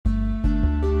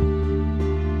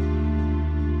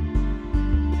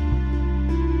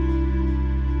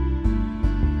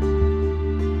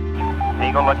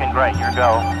Eagle looking great. Your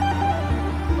go.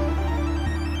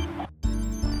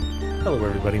 Hello,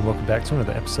 everybody, and welcome back to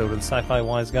another episode of the Sci-Fi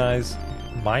Wise Guys.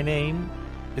 My name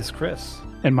is Chris.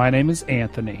 And my name is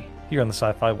Anthony. Here on the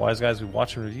Sci-Fi Wise Guys, we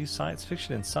watch and review science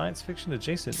fiction and science fiction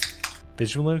adjacent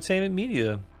visual entertainment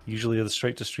media, usually of the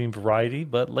straight-to-stream variety,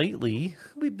 but lately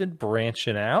we've been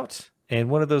branching out. And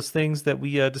one of those things that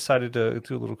we decided to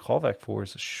do a little callback for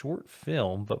is a short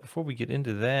film. But before we get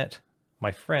into that,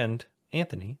 my friend,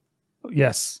 Anthony.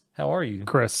 Yes. How are you?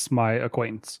 Chris, my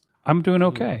acquaintance. I'm doing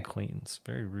okay. Acquaintance.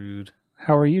 Very rude.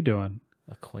 How are you doing?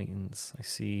 Acquaintance. I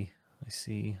see.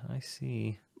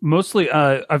 Mostly,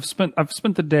 I've spent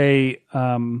the day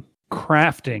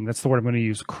crafting. That's the word I'm going to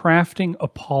use. Crafting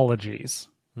apologies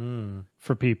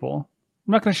for people.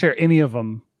 I'm not going to share any of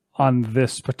them on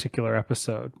this particular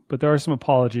episode, but there are some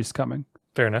apologies coming.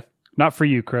 Fair enough. Not for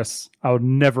you, Chris. I would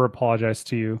never apologize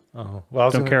to you. Oh, well,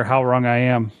 Don't care how wrong I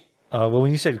am. Well,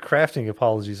 when you said crafting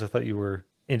apologies, I thought you were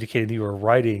indicating you were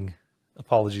writing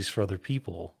apologies for other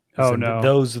people. Oh, no.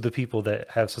 Those are the people that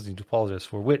have something to apologize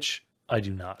for, which I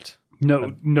do not.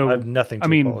 No. I have nothing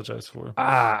to apologize for.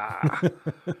 I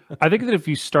think that if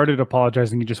you started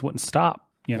apologizing, you just wouldn't stop.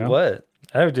 You know what?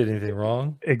 I never did anything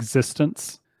wrong.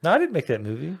 Existence. No, I didn't make that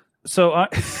movie. So,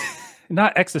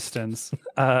 not existence,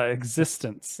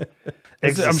 existence.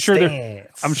 I'm sure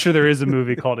there is a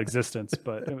movie called Existence,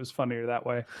 but it was funnier that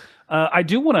way. I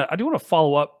do want to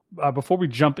follow up before we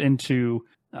jump into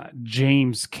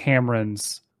James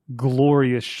Cameron's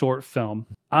glorious short film.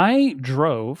 I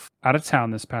drove out of town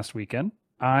this past weekend.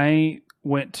 I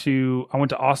went to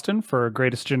Austin for a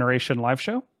Greatest Generation live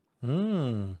show.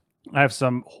 I have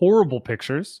some horrible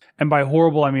pictures, and by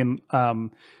horrible I mean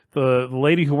the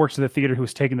lady who works at the theater who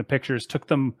was taking the pictures took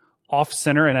them off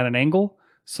center and at an angle,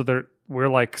 so we're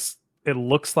like, it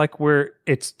looks like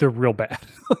they're real bad.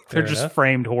 They're just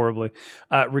framed horribly.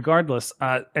 Regardless,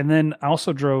 and then I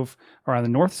also drove around the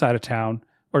north side of town.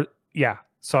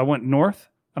 So I went north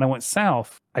and I went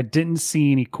south. I didn't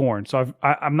see any corn. So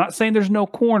I'm not saying there's no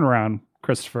corn around,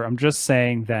 Christopher. I'm just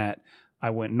saying that I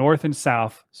went north and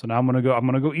south. So now I'm gonna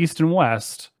go east and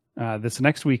west. This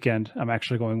next weekend, I'm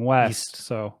actually going west. East.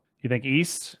 So you think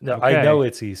east? No, okay. I know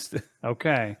it's east.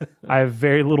 Okay. I have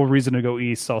very little reason to go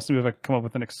east, so I'll see if I can come up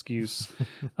with an excuse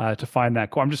to find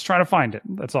that corn. I'm just trying to find it.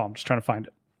 That's all. I'm just trying to find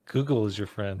it. Google is your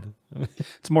friend.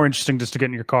 It's more interesting just to get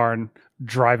in your car and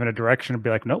drive in a direction and be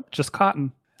like, nope, just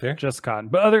cotton. Fair. Just cotton.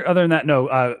 But other than that,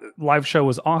 no. Live show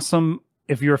was awesome.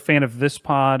 If you're a fan of this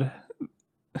pod,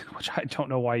 which I don't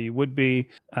know why you would be,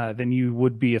 then you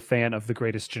would be a fan of the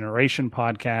Greatest Generation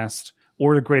podcast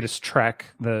or the Greatest Trek,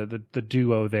 the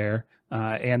duo there.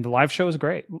 And the live show is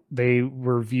great. They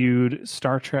reviewed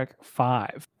Star Trek V,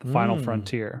 The Final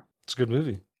Frontier. It's a good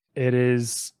movie. It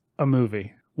is a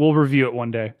movie. We'll review it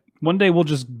one day. One day we'll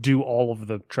just do all of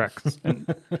the Treks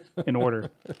in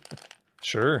order.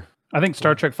 Sure. I think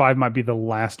Star Trek V might be the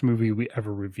last movie we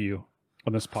ever review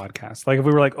on this podcast. Like if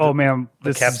we were like, oh man,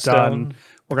 this is done.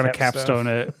 We're going to capstone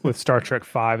it with Star Trek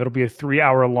V. It'll be a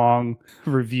 3-hour long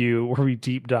review where we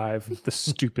deep dive the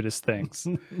stupidest things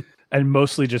and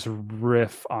mostly just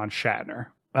riff on Shatner.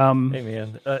 Hey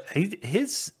man,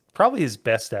 probably his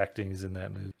best acting is in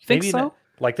that movie. Think so?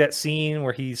 Like that scene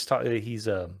where he's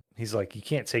like, you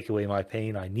can't take away my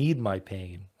pain. I need my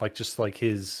pain. Like just like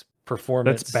his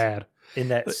performance. That's bad. In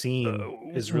that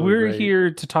scene is really We're great.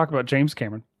 here to talk about James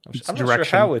Cameron. I'm not sure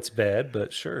how it's bad,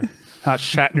 but sure.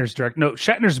 Shatner's direct. No,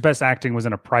 Shatner's best acting was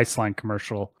in a Priceline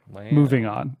commercial. Man. Moving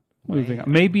on.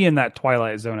 Maybe in that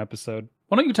Twilight Zone episode.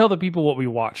 Why don't you tell the people what we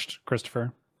watched,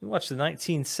 Christopher? We watched the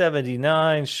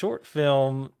 1979 short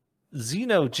film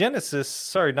Xenogenesis.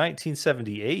 Sorry,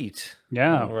 1978.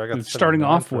 Yeah, starting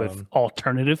off with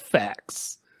alternative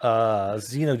facts.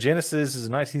 Xenogenesis is a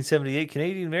 1978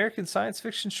 Canadian-American science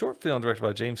fiction short film directed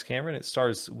by James Cameron. It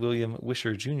stars William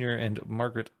Wisher Jr. and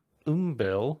Margaret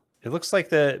Umbel. It looks like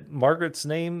that Margaret's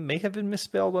name may have been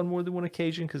misspelled on more than one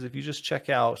occasion, because if you just check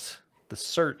out the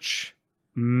search,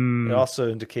 it also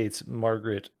indicates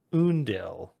Margaret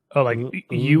Undel. Oh, like UND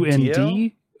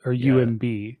or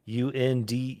UMB?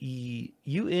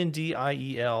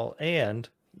 UNDIEL and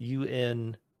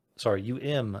UMBEL.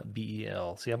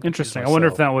 See, I'm interesting. I wonder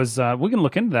if that was, we can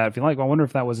look into that if you like. I wonder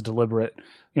if that was deliberate,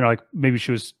 like maybe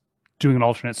she was doing an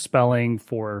alternate spelling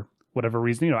for whatever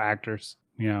reason, actors.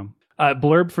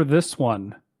 Blurb for this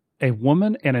one. A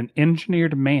woman and an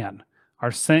engineered man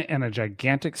are sent in a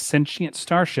gigantic sentient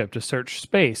starship to search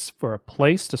space for a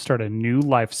place to start a new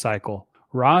life cycle.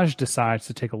 Raj decides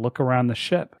to take a look around the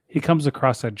ship. He comes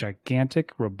across a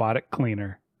gigantic robotic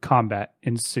cleaner. Combat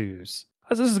ensues.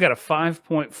 This has got a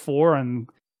 5.4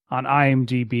 on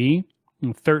IMDb,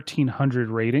 1,300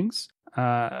 ratings.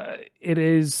 It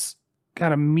is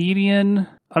got a median,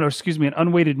 an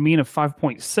unweighted mean of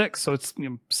 5.6. So it's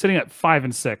sitting at 5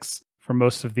 and 6 for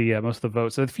most of the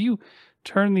votes. So if you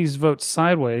turn these votes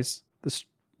sideways, this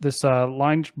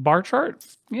line bar chart,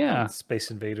 yeah,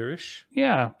 Space Invader-ish.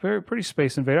 Yeah, pretty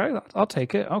Space Invader. I'll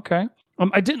take it. Okay.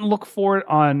 I didn't look for it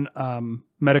on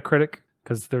Metacritic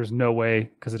because there's no way,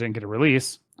 because it didn't get a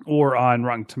release, or on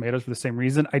Rotten Tomatoes for the same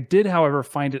reason. I did, however,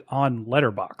 find it on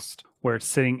Letterboxd, where it's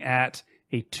sitting at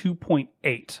a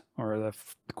 2.8, or the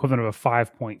equivalent of a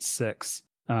 5.6.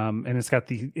 And it's got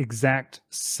the exact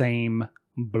same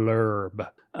blurb.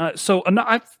 So I'm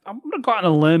going to go out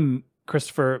on a limb,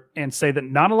 Christopher, and say that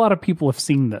not a lot of people have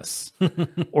seen this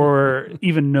or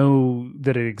even know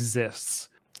that it exists.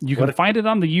 You can find it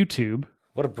on the YouTube.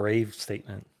 What a brave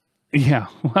statement. Yeah,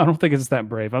 well, I don't think it's that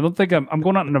brave. I don't think I'm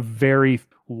going out on a very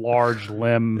large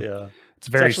limb. Yeah. It's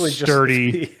very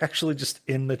sturdy. Actually, just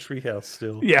in the treehouse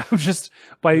still. Yeah, I'm just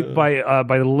by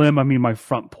the limb, I mean my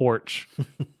front porch,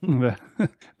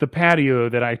 the patio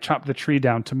that I chopped the tree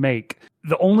down to make.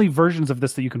 The only versions of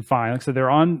this that you can find, like I said, they're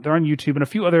on YouTube and a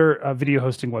few other video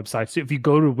hosting websites. So if you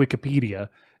go to Wikipedia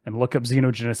and look up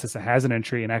Xenogenesis, it has an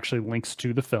entry and actually links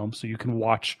to the film, so you can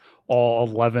watch all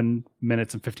 11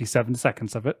 minutes and 57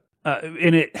 seconds of it.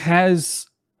 And it has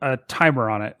a timer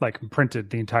on it, like printed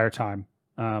the entire time.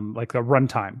 Like a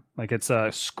runtime, like it's a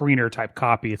screener type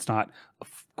copy. It's not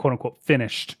quote unquote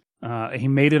finished. He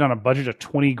made it on a budget of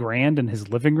 $20,000 in his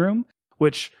living room,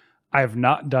 which I have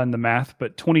not done the math,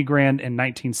 but $20,000 in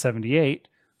 1978.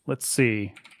 Let's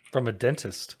see. From a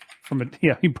dentist.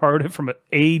 He borrowed it from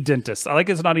a dentist. I like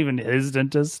it's not even his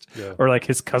dentist or like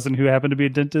his cousin who happened to be a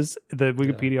dentist. The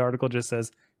Wikipedia article just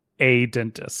says a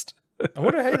dentist. I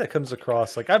wonder how that comes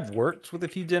across. Like I've worked with a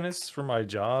few dentists for my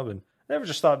job and never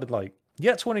just thought, like,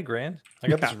 yeah, $20,000. I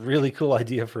got this really cool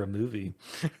idea for a movie.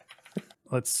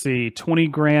 Let's see.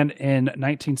 $20,000 in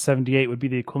 1978 would be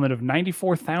the equivalent of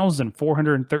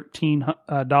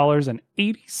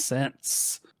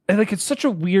 $94,413.80. And like, it's such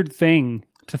a weird thing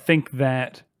to think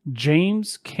that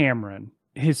James Cameron,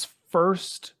 his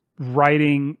first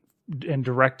writing and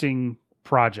directing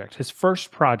project, his first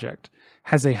project,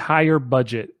 has a higher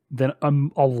budget than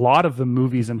a lot of the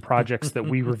movies and projects that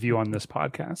we review on this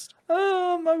podcast.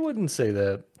 I wouldn't say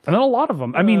that. And then a lot of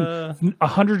them. I mean,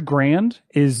 $100,000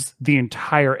 is the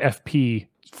entire FP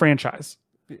franchise.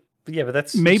 Yeah, but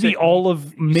that's maybe all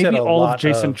of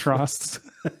Jason Trust's.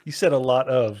 You said a lot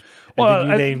of.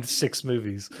 And you named 6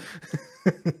 movies.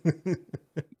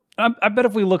 I bet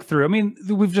if we look through, I mean,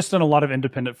 we've just done a lot of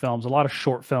independent films, a lot of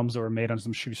short films that were made on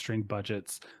some shoestring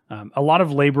budgets, a lot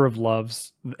of labor of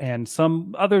loves, and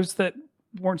some others that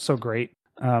weren't so great.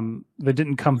 They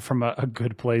didn't come from a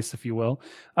good place, if you will.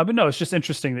 But no, it's just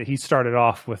interesting that he started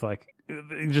off with like,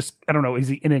 just, I don't know, is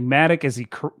he enigmatic? Is he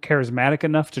charismatic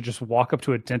enough to just walk up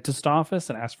to a dentist office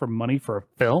and ask for money for a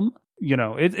film? You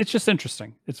know, it's just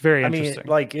interesting. It's very interesting. I mean,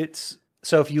 like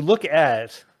so if you look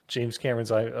at James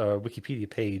Cameron's Wikipedia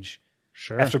page,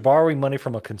 sure, after borrowing money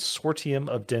from a consortium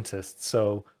of dentists.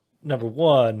 So number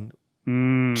one,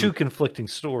 2 conflicting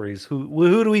stories.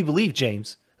 Who do we believe,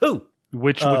 James? Who?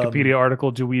 Which Wikipedia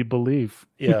article do we believe?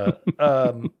 Yeah.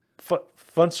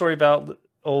 Fun story about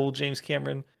old James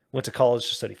Cameron. Went to college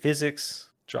to study physics,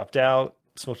 dropped out,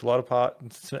 smoked a lot of pot,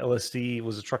 some LSD,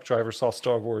 was a truck driver, saw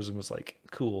Star Wars, and was like,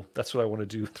 cool, that's what I want to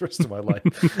do the rest of my life.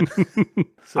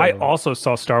 So, I also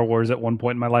saw Star Wars at one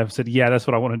point in my life and said, yeah, that's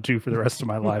what I want to do for the rest of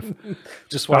my life.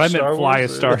 Just watch I meant fly a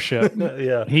starship.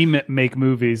 Yeah. He meant make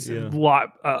movies. Yeah.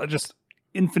 Just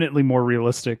infinitely more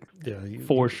realistic. Yeah,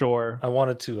 for sure. I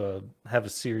wanted to have a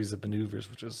series of maneuvers,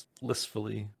 which is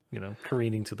blissfully,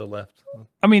 careening to the left.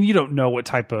 I mean, you don't know what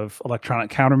type of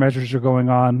electronic countermeasures are going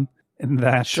on. And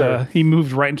that sure. He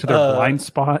moved right into their blind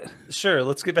spot. Sure,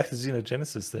 let's get back to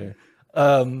Xenogenesis there.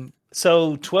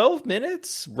 So 12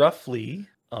 minutes, roughly.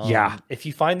 Yeah. If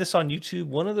you find this on YouTube,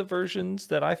 one of the versions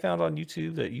that I found on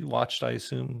YouTube that you watched, I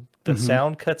assume, the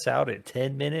sound cuts out at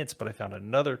 10 minutes, but I found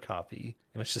another copy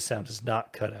in which the sound does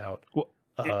not cut out. Well,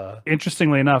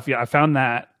 interestingly enough, yeah, I found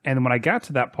that. And when I got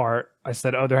to that part, I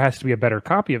said, oh, there has to be a better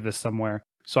copy of this somewhere.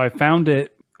 So I found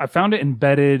it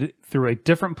embedded through a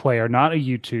different player, not a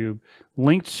YouTube,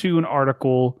 linked to an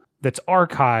article that's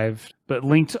archived, but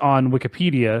linked on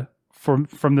Wikipedia from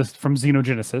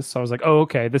Xenogenesis. So I was like, oh,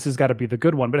 okay, this has got to be the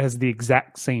good one, but it has the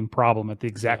exact same problem at the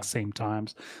exact same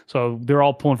times. So they're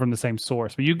all pulling from the same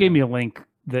source. But you gave me a link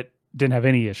that didn't have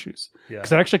any issues. Yeah.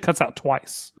 Because it actually cuts out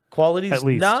twice. Quality's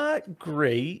not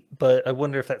great, but I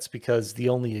wonder if that's because the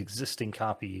only existing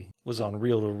copy was on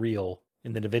reel-to-reel.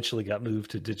 and then eventually got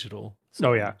moved to digital.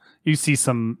 Oh yeah, you see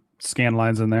some scan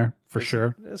lines in there for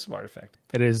sure. It's a smart effect.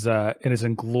 It is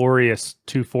in glorious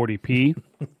 240p,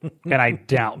 and I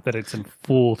doubt that it's in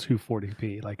full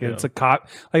 240p. Like it's a cop.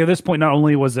 Like at this point, not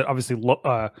only was it obviously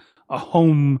a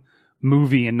home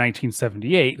movie in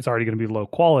 1978, it's already going to be low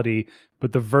quality,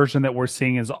 but the version that we're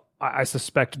seeing is, I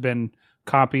suspect, been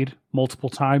copied multiple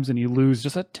times, and you lose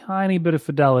just a tiny bit of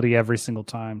fidelity every single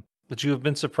time. Would you have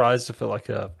been surprised if like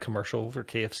a commercial for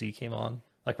KFC came on,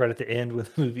 like right at the end when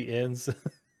the movie ends?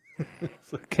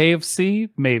 KFC,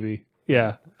 maybe.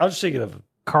 Yeah. I was just thinking of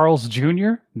Carl's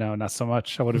Jr. No, not so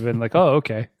much. I would have been like, oh,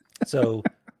 okay. So,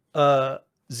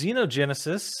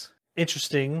 Xenogenesis,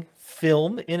 interesting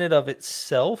film in and of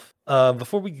itself.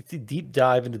 Before we deep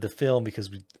dive into the film,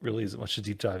 because we really isn't much to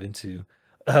deep dive into,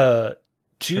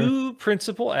 two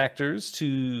principal actors,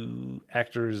 two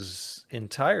actors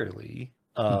entirely,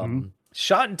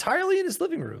 shot entirely in his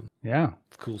living room. Yeah.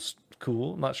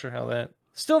 Cool. I'm not sure how that.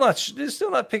 Still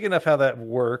not picking up how that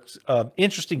worked.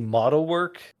 Interesting model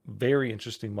work. Very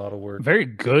interesting model work. Very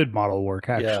good model work,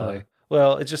 actually. Yeah.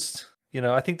 Well, it just,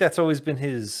 I think that's always been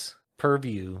his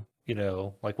purview,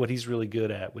 like what he's really good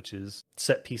at, which is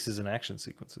set pieces and action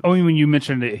sequences. Oh, when you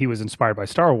mentioned that he was inspired by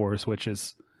Star Wars, which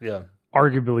is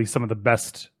arguably some of the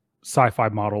best sci-fi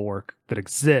model work that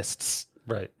exists,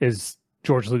 right? Is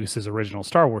George Lucas's original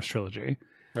Star Wars trilogy.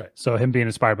 Right. So him being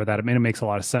inspired by that, I mean, it makes a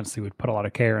lot of sense. He would put a lot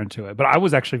of care into it. But I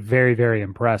was actually very, very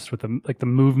impressed with the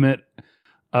movement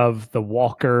of the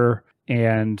Walker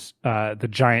and the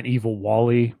giant evil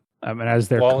Wally. And as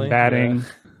they're combating,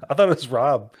 I thought it was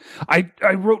Rob. I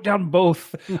wrote down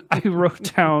both. I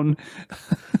wrote down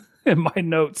in my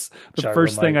notes the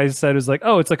first thing I said is like,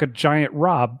 oh, it's like a giant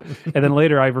Rob, and then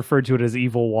later I referred to it as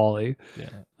evil Wally.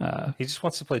 Yeah, he just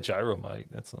wants to play Gyromite.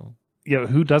 That's all. Yeah,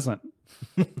 who doesn't?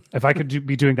 If I could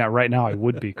be doing that right now, I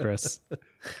would be, Chris.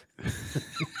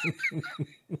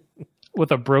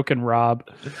 With a broken Rob.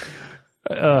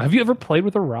 Have you ever played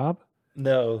with a Rob?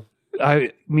 No.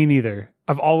 Me neither.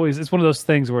 It's one of those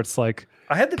things where it's like,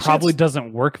 I had the probably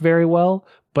doesn't work very well,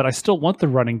 but I still want the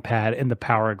running pad and the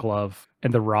power glove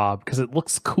and the Rob because it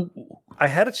looks cool. I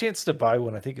had a chance to buy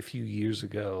one, I think a few years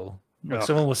ago. Like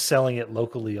someone was selling it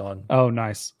locally on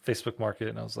nice Facebook Market,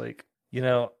 and I was like,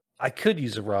 I could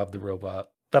use a Rob the Robot,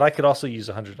 but I could also use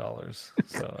 $100.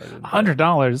 So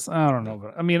 $100? I don't know,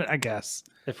 but I mean, I guess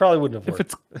it probably wouldn't have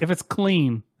worked if it's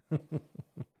clean.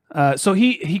 So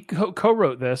he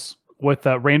co-wrote this with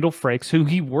Randall Frakes, who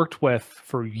he worked with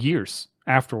for years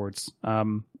afterwards.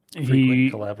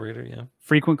 Frequent collaborator, yeah.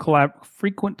 Frequent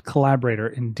collaborator,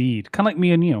 indeed. Kind of like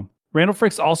me and you. Randall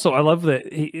Frakes also, I love that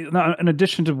in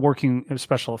addition to working in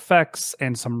special effects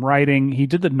and some writing, he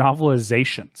did the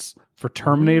novelizations for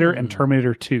Terminator and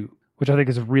Terminator 2, which I think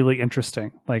is really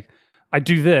interesting. Like, I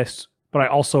do this, but I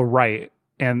also write,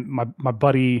 and my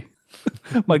buddy,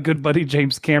 my good buddy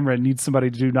James Cameron needs somebody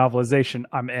to do novelization.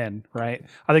 I'm in, right?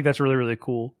 I think that's really, really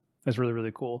cool. That's really,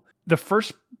 really cool. The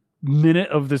first minute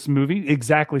of this movie,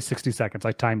 exactly 60 seconds.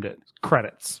 I timed it.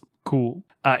 Credits. Cool.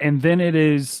 And then it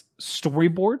is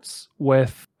storyboards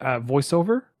with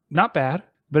voiceover. Not bad,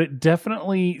 but it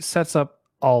definitely sets up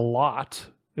a lot.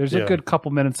 There's a good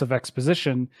couple minutes of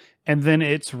exposition. And then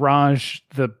it's Raj,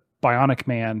 the Bionic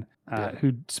Man,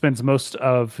 who spends most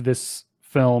of this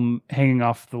film hanging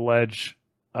off the ledge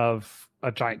of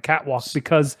a giant catwalk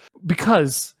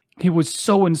because he was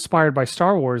so inspired by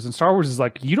Star Wars, and Star Wars is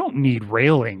like, you don't need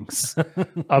railings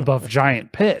above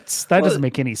giant pits. That doesn't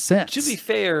make any sense. To be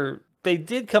fair, they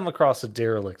did come across a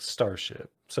derelict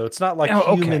starship, so it's not like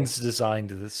humans designed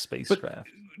this spacecraft.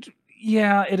 But,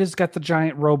 yeah, it has got the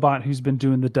giant robot who's been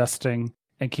doing the dusting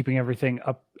and keeping everything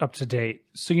up to date.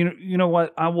 So you know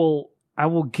what? I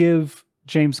will give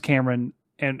James Cameron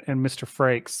and Mr.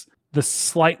 Frakes the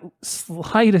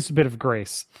slightest bit of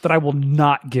grace that I will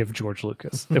not give George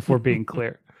Lucas, if we're being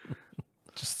clear.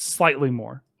 Just slightly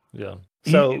more. Yeah.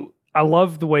 So I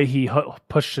love the way he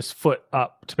pushed his foot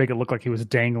up to make it look like he was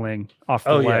dangling off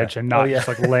the ledge and not just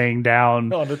like laying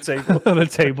down on a table on a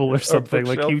table or something.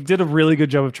 Like he did a really good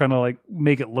job of trying to like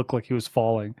make it look like he was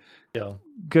falling. Yeah.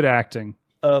 Good acting.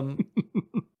 I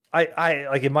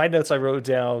like in my notes I wrote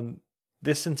down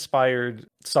this inspired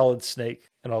Solid Snake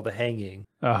and all the hanging.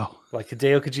 Oh, like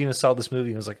Hideo Kojima saw this movie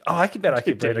and was like, "Oh, I could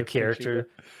write a character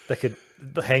that could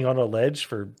hang on a ledge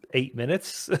for 8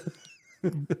 minutes."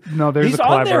 No, there's a collaboration. He's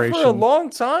on there for a long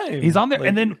time. He's on there,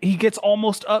 and then he gets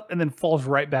almost up and then falls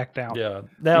right back down. Yeah.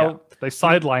 Now they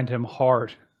sidelined him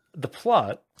hard. The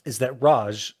plot is that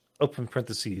Raj, open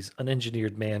parentheses, an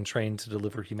engineered man trained to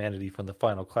deliver humanity from the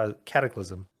final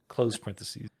cataclysm, close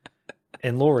parentheses,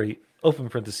 and Lori, open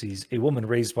parentheses, a woman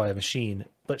raised by a machine,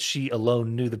 but she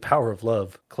alone knew the power of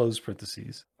love, close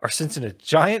parentheses, are sent in a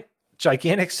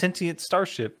gigantic sentient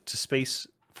starship to space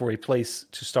for a place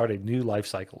to start a new life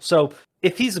cycle. So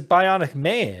if he's a bionic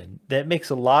man, that makes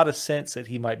a lot of sense that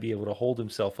he might be able to hold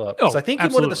himself up. Because I think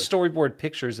in one of the storyboard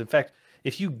pictures, in fact,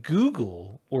 if you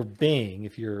Google or Bing,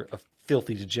 if you're a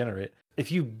filthy degenerate,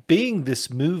 if you Bing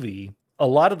this movie, a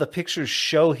lot of the pictures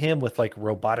show him with like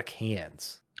robotic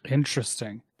hands.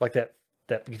 Interesting. Like that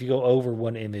if you go over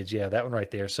one image, yeah, that one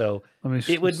right there. So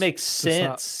it would make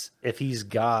sense if he's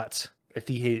got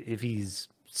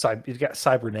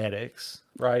cybernetics,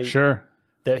 right? Sure.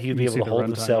 That he'd be able to hold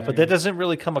himself, but that doesn't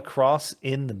really come across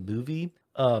in the movie.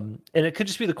 And it could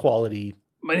just be the quality.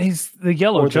 But the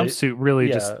yellow jumpsuit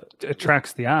really just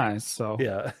attracts the eyes. So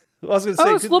yeah, well, I was going to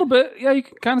say it's a little bit. Yeah, you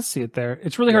can kind of see it there.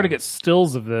 It's really hard to get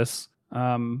stills of this,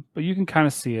 but you can kind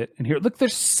of see it in here. Look,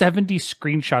 there's 70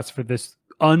 screenshots for this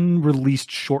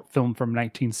unreleased short film from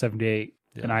 1978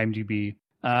 in IMDb.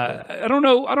 I don't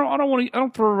know. I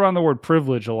don't throw around the word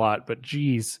privilege a lot, but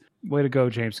geez, way to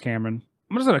go, James Cameron.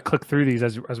 I'm just gonna click through these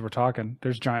as we're talking.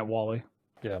 There's Giant Wally.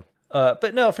 Yeah,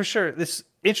 but no, for sure, this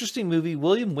interesting movie.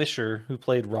 William Wisher, who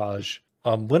played Raj,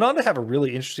 went on to have a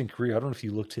really interesting career. I don't know if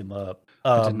you looked him up.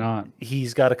 I did not.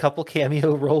 He's got a couple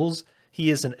cameo roles.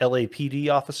 He is an LAPD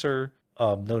officer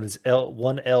known as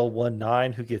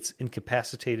L1L19 who gets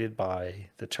incapacitated by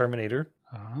the Terminator.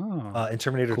 Oh, in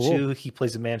Terminator 2, he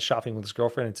plays a man shopping with his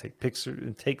girlfriend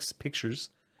and takes pictures.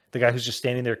 The guy who's just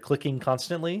standing there clicking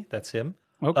constantly, that's him.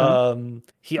 Okay.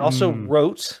 He also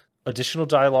wrote additional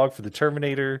dialogue for the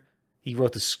Terminator. He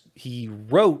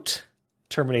wrote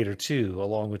Terminator 2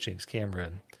 along with James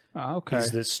Cameron. Okay.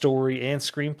 He's the story and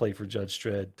screenplay for Judge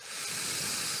Dredd.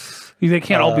 They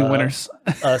can't all be winners.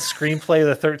 Screenplay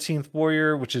The 13th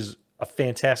Warrior, which is a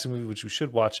fantastic movie, which we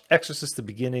should watch. Exorcist: The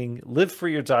Beginning, Live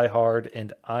Free or Die Hard,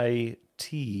 and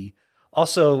IT.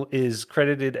 Also is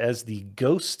credited as the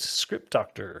ghost script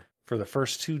doctor for the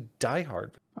first two Die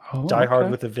Hard. Die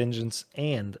Hard with a Vengeance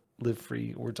and Live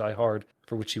Free or Die Hard,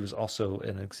 for which he was also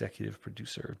an executive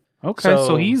producer. Okay,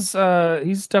 so he's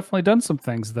definitely done some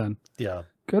things then. Yeah.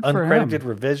 Good for him. Uncredited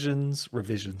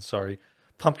revisions, sorry.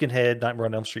 Pumpkinhead, Nightmare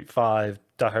on Elm Street 5,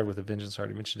 Die Hard with a Vengeance, I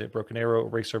already mentioned it, Broken Arrow,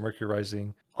 Eraser, Mercury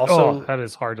Rising. Also, that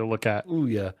is hard to look at. Ooh,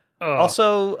 yeah.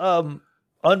 Also,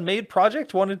 Unmade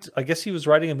Project I guess he was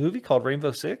writing a movie called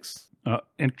Rainbow Six.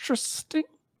 Interesting.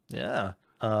 Yeah.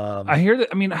 I hear that.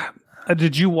 I mean,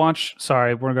 did you watch?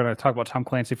 Sorry, we're going to talk about Tom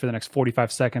Clancy for the next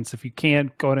 45 seconds. If you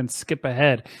can, go ahead and skip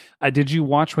ahead. Did you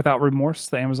watch Without Remorse,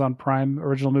 the Amazon Prime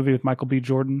original movie with Michael B.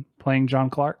 Jordan playing John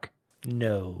Clark?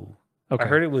 No. Okay. I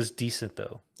heard it was decent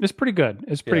though. It's pretty good.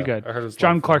 It's pretty good. I heard it was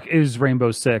John Clark is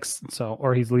Rainbow Six,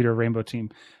 or he's leader of Rainbow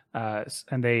Team.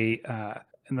 And they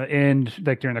in the end,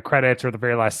 like during the credits or the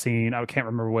very last scene, I can't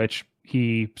remember which,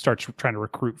 he starts trying to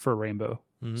recruit for Rainbow.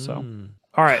 So,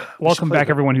 all right, welcome back,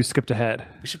 everyone who skipped ahead.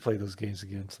 We should play those games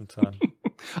again sometime.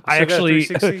 I actually,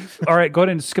 all right, go ahead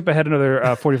and skip ahead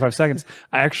another 45 seconds.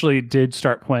 I actually did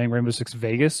start playing Rainbow Six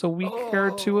Vegas a week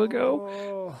or two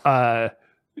ago.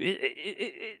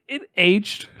 It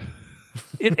aged.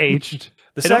 It aged.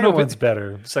 The second one's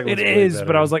better. It is,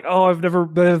 but I was like, I've never.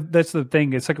 That's the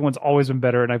thing. The second one's always been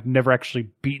better, and I've never actually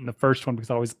beaten the first one because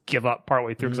I always give up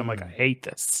partway through because I'm like, I hate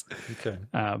this. Okay.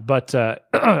 But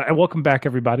welcome back,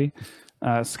 everybody.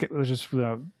 Just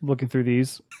looking through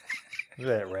these. Look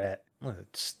at that rat.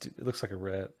 It looks like a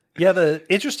rat. Yeah,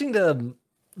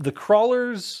 the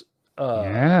crawler's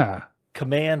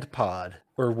command pod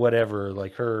or whatever,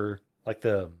 like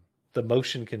the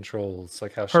motion controls,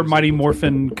 like how her Mighty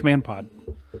Morphin command pod.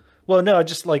 Well, no,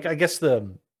 just like I guess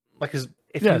you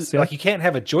can't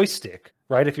have a joystick,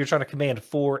 right? If you're trying to command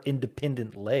 4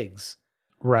 independent legs,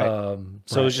 right?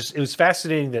 So it was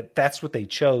fascinating that's what they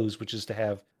chose, which is to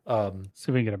have see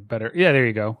if we can get a better. Yeah, there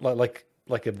you go. Like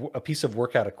a piece of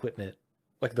workout equipment,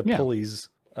 like the pulleys.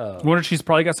 I wonder if she's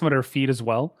probably got some at her feet as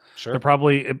well. Sure. They're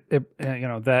probably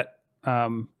that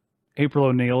April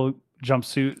O'Neil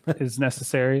jumpsuit is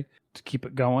necessary to keep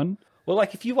it going. Well,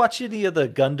 like if you watch any of the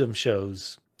Gundam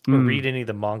shows or read any of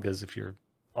the mangas, if you're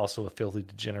also a filthy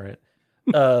degenerate,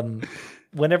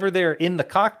 whenever they're in the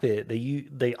cockpit,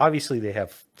 they obviously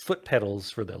have foot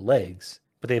pedals for their legs,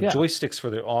 but they have joysticks for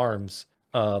their arms.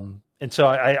 And so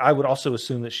I would also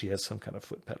assume that she has some kind of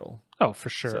foot pedal. Oh, for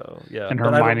sure. So, yeah. And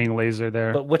her mining laser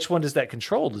there. But which one does that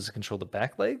control? Does it control the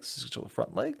back legs? Does it control the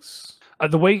front legs?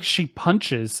 The way she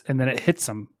punches and then it hits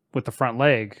them with the front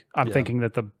leg, I'm thinking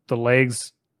that the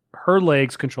legs, her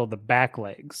legs control the back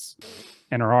legs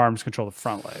and her arms control the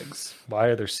front legs. Why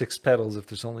are there 6 pedals if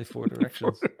there's only 4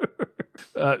 directions?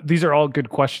 These are all good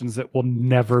questions that will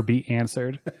never be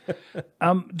answered.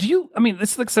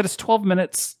 This, like I said, it's 12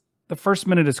 minutes. The first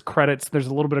minute is credits. There's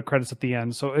a little bit of credits at the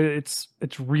end. So it's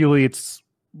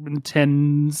in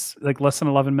tens, like less than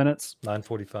 11 minutes.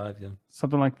 9:45, yeah.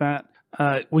 Something like that.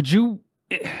 It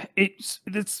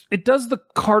does the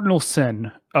cardinal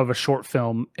sin of a short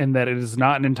film in that it is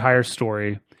not an entire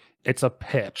story. It's a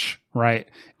pitch, right?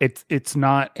 It doesn't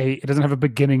have a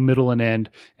beginning, middle, and end.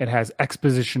 It has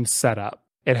exposition set up.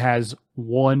 It has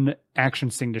one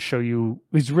action scene to show you.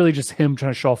 It's really just him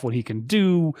trying to show off what he can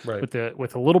do with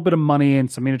a little bit of money and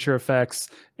some miniature effects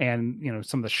and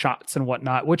some of the shots and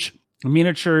whatnot, which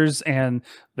miniatures and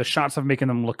the shots of making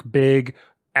them look big,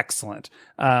 excellent.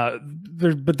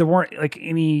 But there weren't like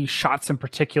any shots in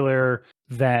particular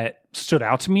that stood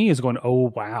out to me as going,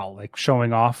 oh wow, like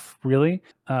showing off really.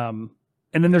 And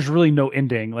then there's really no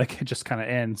ending. Like it just kind of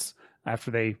ends after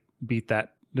they beat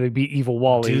Evil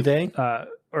Wally. Do they?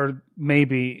 Or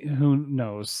maybe, who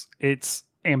knows? It's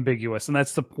ambiguous, and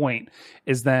that's the point.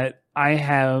 Is that I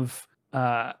have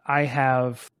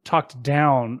talked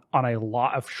down on a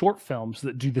lot of short films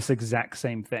that do this exact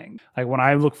same thing. Like when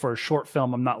I look for a short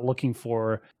film, I'm not looking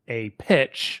for a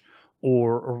pitch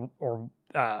or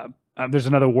there's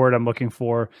another word I'm looking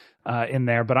for in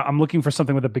there, but I'm looking for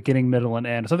something with a beginning, middle, and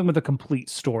end, something with a complete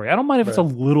story. I don't mind if it's a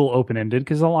little open-ended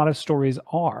because a lot of stories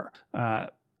are.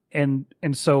 And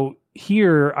so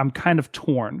here I'm kind of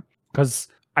torn because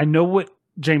I know what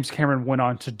James Cameron went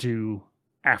on to do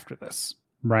after this,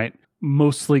 right?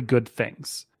 Mostly good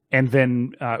things. And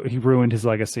then he ruined his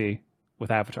legacy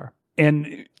with Avatar.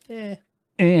 And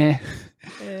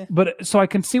but so I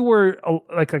can see where,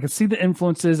 like, I can see the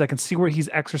influences. I can see where he's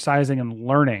exercising and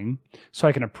learning, so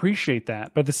I can appreciate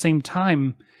that. But at the same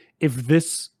time, if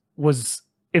this was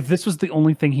the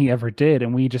only thing he ever did,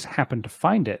 and we just happened to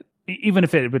find it, even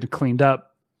if it had been cleaned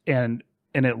up and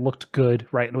it looked good,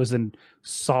 right? It was in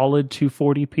solid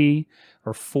 240p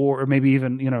or 4, or maybe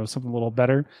even something a little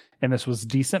better, and this was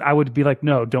decent, I would be like,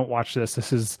 no, don't watch this.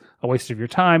 This is a waste of your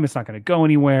time. It's not going to go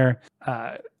anywhere.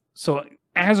 So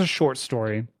as a short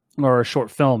story or a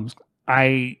short film,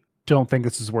 I don't think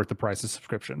this is worth the price of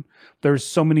subscription. There's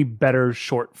so many better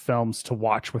short films to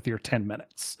watch with your 10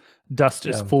 minutes. Dust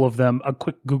is full of them. A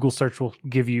quick Google search will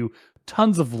give you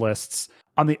tons of lists.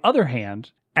 On the other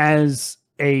hand, as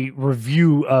a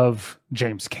review of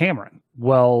James Cameron,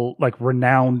 like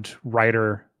renowned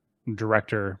writer,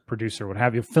 director, producer, what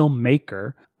have you,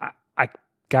 filmmaker, I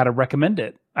got to recommend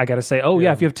it. I got to say,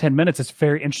 if you have 10 minutes, it's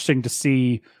very interesting to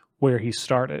see where he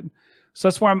started. So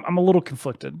that's why I'm a little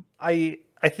conflicted. I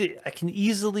think I can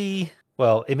easily,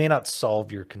 well, it may not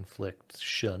solve your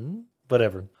confliction,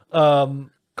 whatever.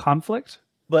 Conflict?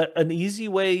 But an easy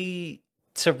way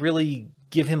to really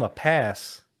give him a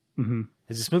pass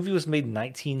is this movie was made in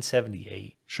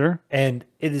 1978. Sure. And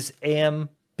it is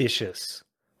ambitious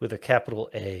with a capital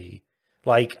A.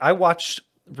 Like I watched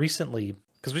recently,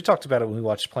 because we talked about it when we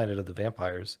watched Planet of the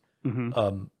Vampires.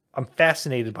 I'm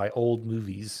fascinated by old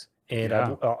movies, and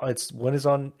it's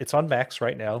on Max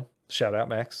right now. Shout out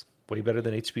Max, way better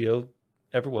than HBO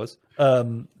ever was.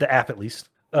 The app at least.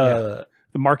 The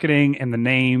marketing and the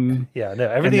name. Yeah, no,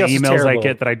 everything else is terrible. The emails I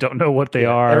get that I don't know what they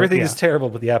are. Everything is terrible,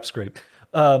 but the app's great.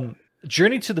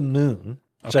 Journey to the Moon,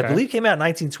 which I believe came out in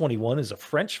 1921, is a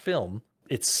French film.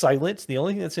 It's silent. The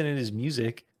only thing that's in it is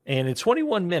music. And in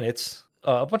 21 minutes,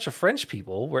 a bunch of French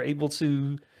people were able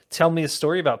to tell me a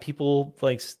story about people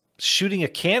like shooting a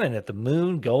cannon at the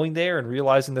moon, going there and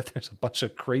realizing that there's a bunch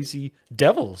of crazy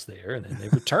devils there, and then they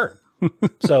return.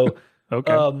 So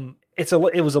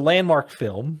it was a landmark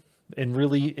film and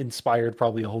really inspired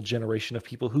probably a whole generation of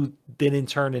people who then in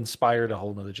turn inspired a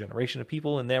whole other generation of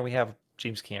people. And there we have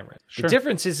James Cameron. Sure. The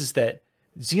difference is that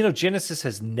Xenogenesis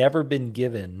has never been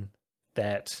given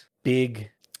that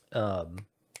big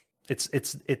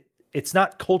it's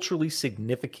not culturally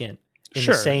significant in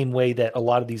the same way that a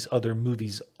lot of these other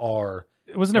movies are.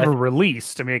 It was never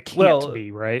released. I mean, it can't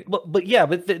be, right? But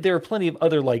there are plenty of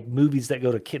other like movies that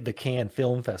go to the Cannes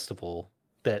Film Festival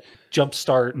that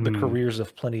jumpstart the careers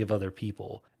of plenty of other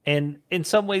people. And in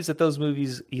some ways that those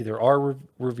movies either are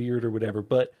revered or whatever.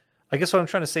 But I guess what I'm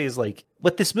trying to say is like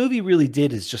what this movie really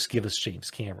did is just give us James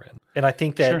Cameron. And I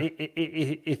think that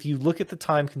if you look at the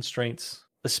time constraints,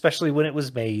 especially when it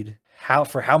was made,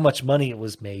 for how much money it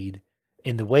was made,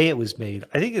 in the way it was made,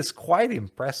 I think it's quite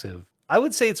impressive. I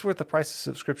would say it's worth the price of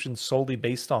subscription solely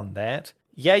based on that.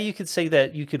 Yeah, you could say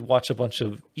that you could watch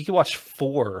you could watch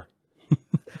 4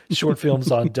 short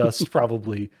films on Dust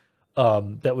probably.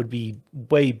 That would be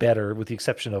way better with the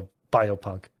exception of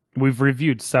Biopunk. We've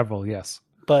reviewed several, yes.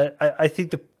 But I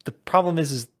think the problem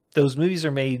is those movies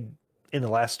are made in the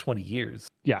last 20 years.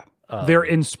 Yeah. They're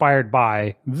inspired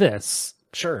by this.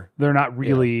 Sure. They're not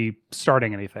really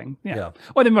starting anything. Yeah.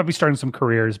 Well, they might be starting some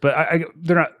careers, but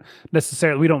they're not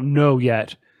necessarily, we don't know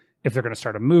yet if they're going to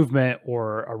start a movement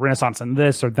or a renaissance in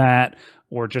this or that,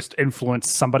 or just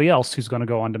influence somebody else who's going to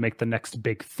go on to make the next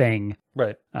big thing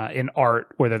right in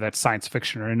art, whether that's science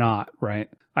fiction or not. Right.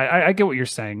 I get what you're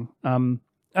saying. And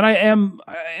I am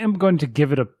going to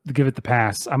give it the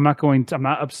pass. I'm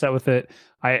not upset with it.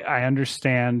 I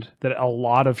understand that a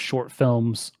lot of short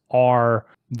films are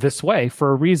this way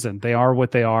for a reason. They are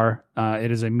what they are. It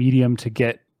is a medium to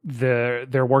get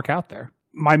their work out there.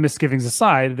 My misgivings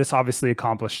aside, this obviously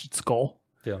accomplished its goal.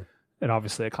 Yeah. It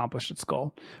obviously accomplished its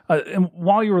goal. And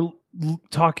while you were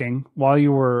talking, while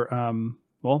you were,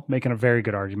 making a very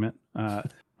good argument,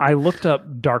 I looked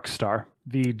up Dark Star,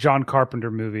 the John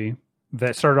Carpenter movie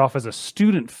that started off as a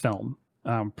student film,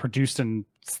 produced in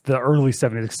the early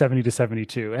 70s, like 70 to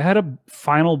 72. It had a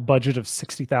final budget of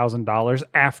 $60,000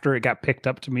 after it got picked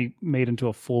up to be made into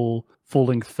a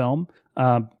full-length film.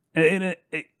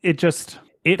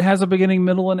 It has a beginning,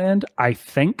 middle, and end, I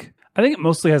think. I think it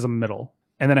mostly has a middle.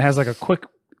 And then it has like a quick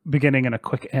beginning and a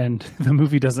quick end. The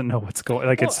movie doesn't know what's going.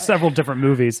 Like it's several different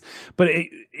movies. But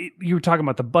you were talking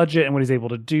about the budget and what he's able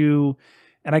to do.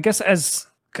 And I guess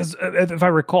because if I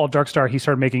recall, Dark Star, he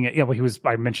started making it. Yeah, well,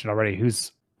 I mentioned already, he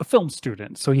was a film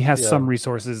student, so he has some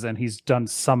resources and he's done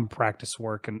some practice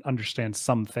work and understands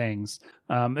some things.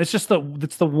 It's just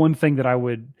it's the one thing that I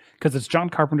would, because it's John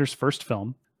Carpenter's first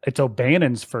film. It's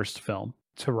O'Bannon's first film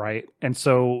to write, and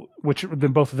so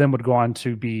then both of them would go on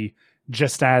to be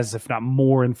just as, if not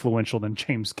more, influential than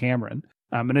James Cameron.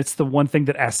 And it's the one thing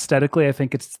that aesthetically, I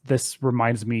think this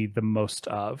reminds me the most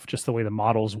of, just the way the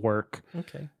models work.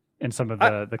 Okay. And some of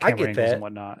the camera angles and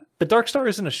whatnot. But Dark Star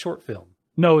isn't a short film.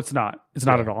 No, it's not. It's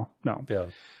not at all. No. Yeah.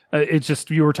 It's just,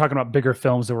 you were talking about bigger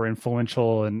films that were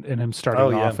influential and him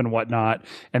starting off and whatnot.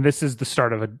 And this is the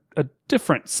start of a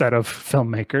different set of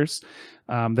filmmakers.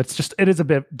 It is a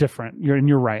bit different.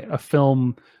 You're right.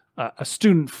 A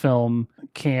student film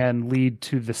can lead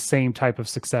to the same type of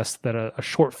success that a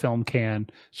short film can.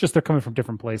 It's just they're coming from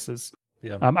different places.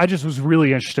 Yeah. I just was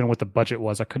really interested in what the budget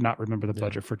was. I could not remember the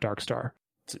budget for Dark Star.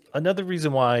 Another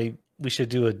reason why we should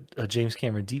do a James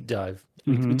Cameron deep dive.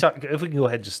 We talk, if we can go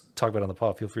ahead and just talk about it on the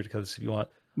pod, feel free to cut this if you want.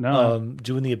 No.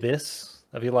 Doing the Abyss,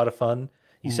 that'd be a lot of fun.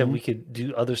 You said we could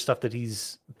do other stuff that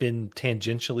he's been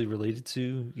tangentially related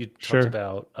to. You talked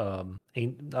about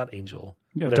not Angel.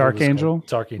 Yeah, Dark Angel.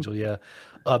 Dark Angel, yeah.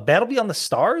 Battle Beyond the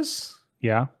Stars?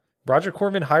 Yeah. Roger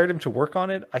Corman hired him to work on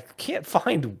it. I can't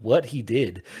find what he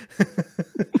did.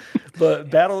 But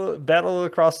Battle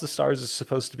Across the Stars is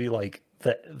supposed to be like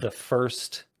the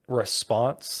first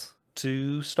response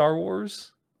to Star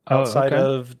Wars outside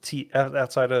of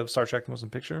Star Trek: The Motion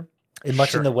Picture, and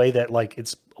much in the way that like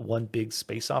it's one big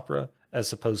space opera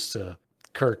as opposed to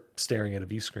Kirk staring at a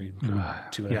view screen for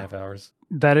 2.5 hours.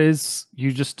 That is,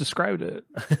 you just described it.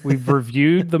 We've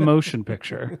reviewed the motion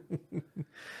picture.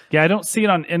 Yeah, I don't see it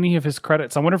on any of his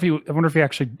credits. I wonder if he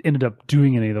actually ended up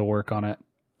doing any of the work on it.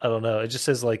 I don't know. It just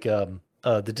says like the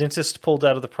dentist pulled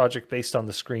out of the project based on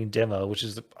the screen demo, which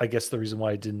is, I guess, the reason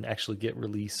why it didn't actually get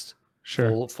released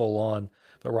full on.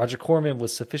 But Roger Corman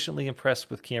was sufficiently impressed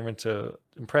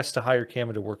to hire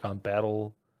Cameron to work on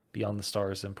Battle Beyond the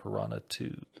Stars and Piranha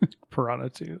 2. Piranha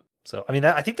 2. So, I mean,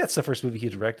 I think that's the first movie he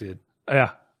directed.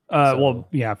 Yeah. Well,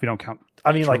 yeah, if you don't count.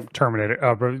 I mean, like Terminator.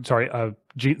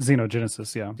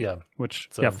 Xenogenesis. Yeah. Yeah. Which,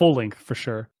 full length for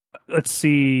sure. Let's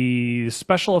see.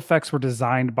 Special effects were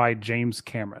designed by James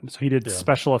Cameron, so he did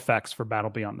special effects for Battle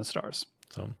Beyond the Stars.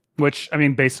 So, which, I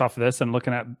mean, based off of this and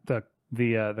looking at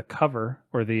the cover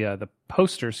or the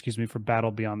poster, excuse me, for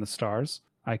Battle Beyond the Stars,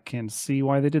 I can see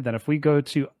why they did that. If we go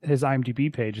to his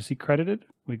IMDb page, is he credited?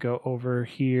 We go over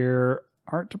here,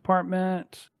 art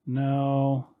department.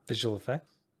 No. Visual effects?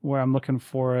 Where I'm looking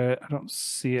for it, I don't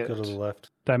see it. Go to the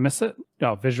left. Did I miss it?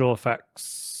 No, visual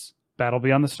effects. Battle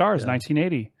Beyond the Stars,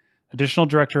 1980. Additional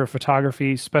director of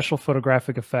photography, special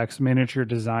photographic effects, miniature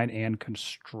design, and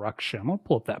construction. I'm going to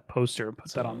pull up that poster and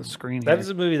put that on the screen. That is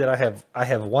a movie that I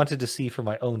have wanted to see for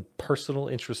my own personal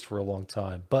interest for a long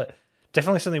time, but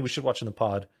definitely something we should watch in the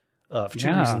pod for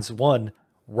two reasons. One,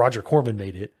 Roger Corman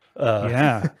made it.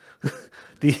 The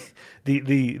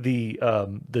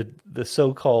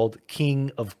so-called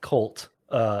king of cult,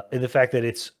 and the fact that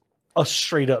it's a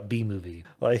straight up B movie,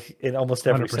 like in almost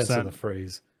every 100%. Sense of the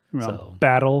phrase. Well,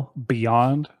 Battle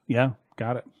Beyond. Yeah,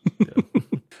 got it.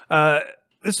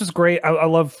 This was great. I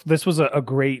love, this was a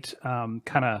great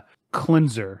kind of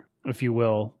cleanser, if you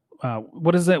will.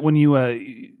 What is it when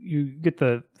you get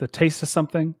the taste of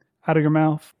something out of your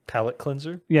mouth? Palate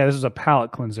cleanser. Yeah, this is a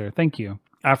palate cleanser. Thank you.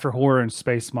 After Horror and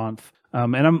Space Month.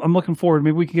 And I'm looking forward.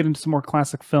 Maybe we can get into some more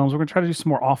classic films. We're going to try to do some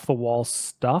more off the wall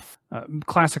stuff,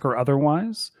 classic or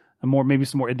otherwise, and maybe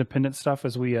some more independent stuff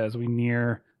as we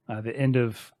near the end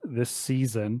of this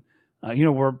season.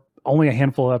 We're only a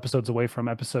handful of episodes away from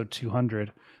episode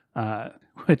 200,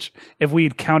 which, if we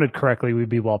had counted correctly, we'd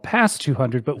be well past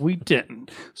 200, but we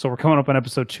didn't. So we're coming up on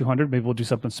episode 200. Maybe we'll do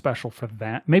something special for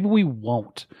that. Maybe we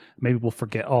won't. Maybe we'll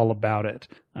forget all about it.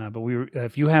 But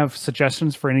if you have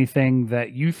suggestions for anything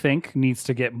that you think needs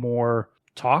to get more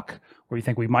talk, or you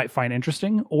think we might find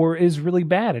interesting, or is really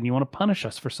bad and you want to punish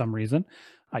us for some reason,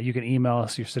 you can email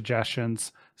us your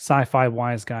suggestions,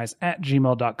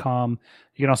 sci-fi-wiseguys@gmail.com.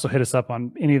 You can also hit us up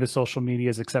on any of the social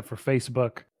medias except for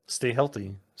Facebook. Stay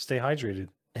healthy, stay hydrated,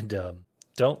 and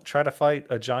don't try to fight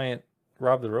a giant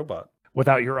Rob the Robot.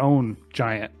 Without your own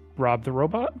giant Rob the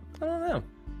Robot? I don't know.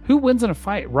 Who wins in a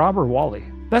fight, Rob or Wally?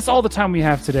 That's all the time we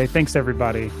have today. Thanks,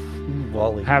 everybody.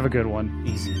 Wally. Have a good one.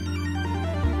 Easy.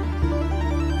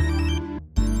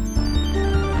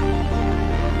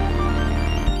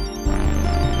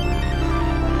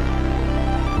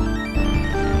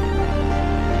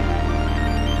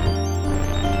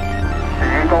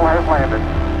 Eagle has landed.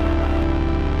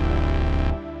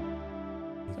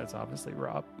 That's obviously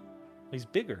Rob. He's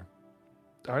bigger.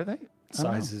 Are they?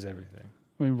 Size is everything.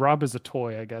 I mean, Rob is a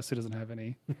toy, I guess. He doesn't have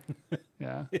any.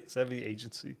 Yeah. It's heavy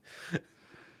agency.